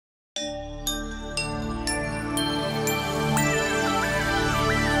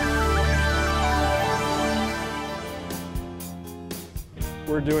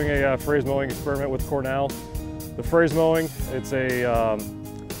we're doing a Fraze Mowing experiment with Cornell. The Fraze Mowing, it's a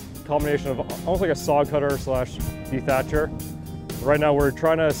combination of almost like a sod cutter slash dethatcher. Right now we're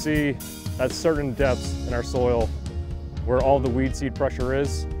trying to see at certain depths in our soil where all the weed seed pressure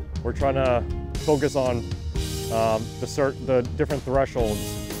is. We're trying to focus on the different thresholds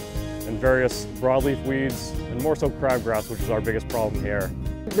and various broadleaf weeds, and more so crabgrass, which is our biggest problem here.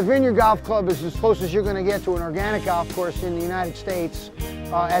 The Vineyard Golf Club is as close as you're going to get to an organic golf course in the United States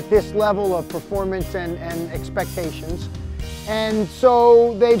at this level of performance and expectations. And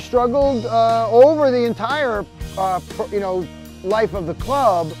so they've struggled over the entire life of the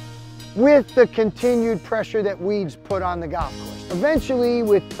club with the continued pressure that weeds put on the golf course. Eventually,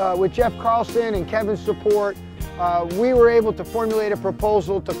 with Jeff Carlson and Kevin's support, we were able to formulate a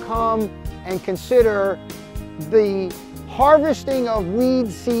proposal to come and consider the harvesting of weed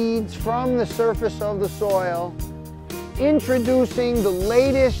seeds from the surface of the soil, introducing the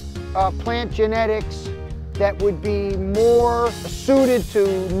latest plant genetics that would be more suited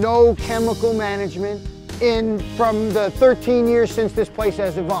to no chemical management from the 13 years since this place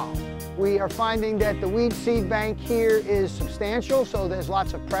has evolved. We are finding that the weed seed bank here is substantial, so there's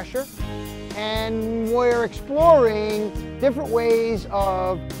lots of pressure. And we're exploring different ways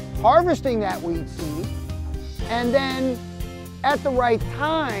of harvesting that weed seed, and then at the right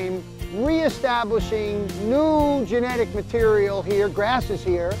time, reestablishing new genetic material here, grasses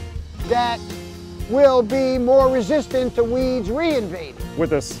here, that will be more resistant to weeds reinvading. With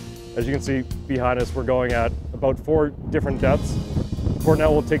this, as you can see behind us, we're going at about 4 different depths.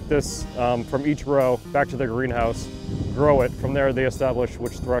 Cornell will take this from each row back to their greenhouse, grow it. From there, they establish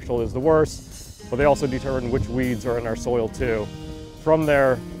which threshold is the worst, but they also determine which weeds are in our soil too. From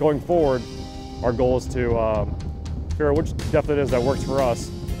there, going forward, our goal is to figure out which depth it is that works for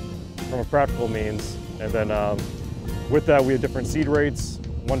us from a practical means. And then with that, we have different seed rates,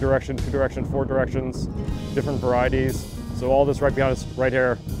 1 direction, 2 direction, 4 directions, different varieties. So all this right behind us right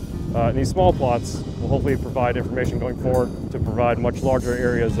here, in these small plots will hopefully provide information going forward to provide much larger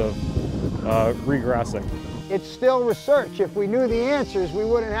areas of regrassing. It's still research. If we knew the answers, we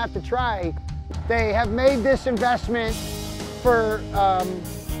wouldn't have to try. They have made this investment for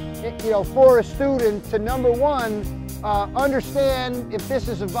a student to, number one, understand if this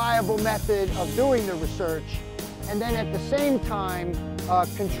is a viable method of doing the research, and then at the same time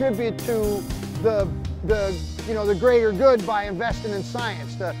contribute to the greater good by investing in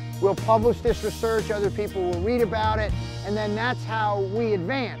science. We'll publish this research, other people will read about it, and then that's how we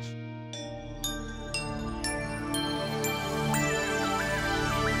advance.